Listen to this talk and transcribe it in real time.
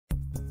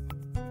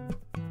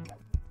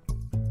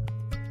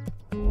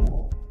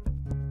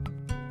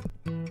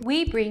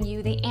We bring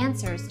you the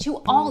answers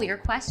to all your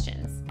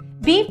questions.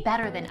 Be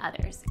better than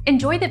others.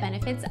 Enjoy the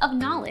benefits of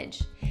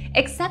knowledge.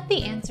 Accept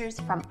the answers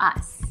from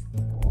us.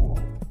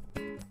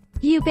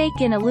 You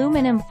bake in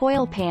aluminum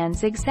foil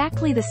pans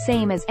exactly the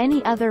same as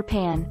any other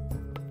pan.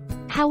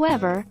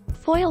 However,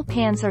 foil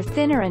pans are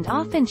thinner and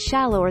often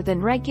shallower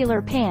than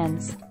regular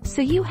pans,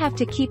 so you have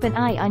to keep an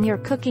eye on your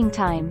cooking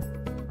time.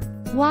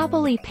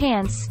 Wobbly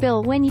pans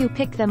spill when you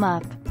pick them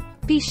up.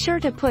 Be sure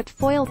to put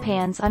foil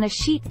pans on a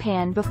sheet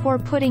pan before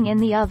putting in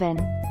the oven.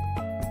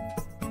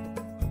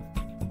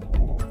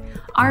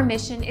 Our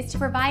mission is to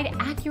provide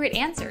accurate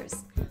answers.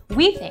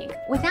 We think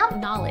without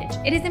knowledge,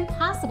 it is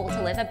impossible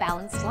to live a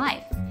balanced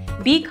life.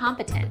 Be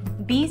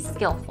competent, be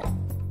skillful.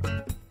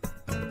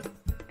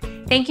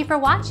 Thank you for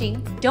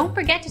watching. Don't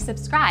forget to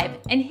subscribe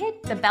and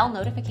hit the bell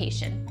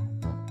notification.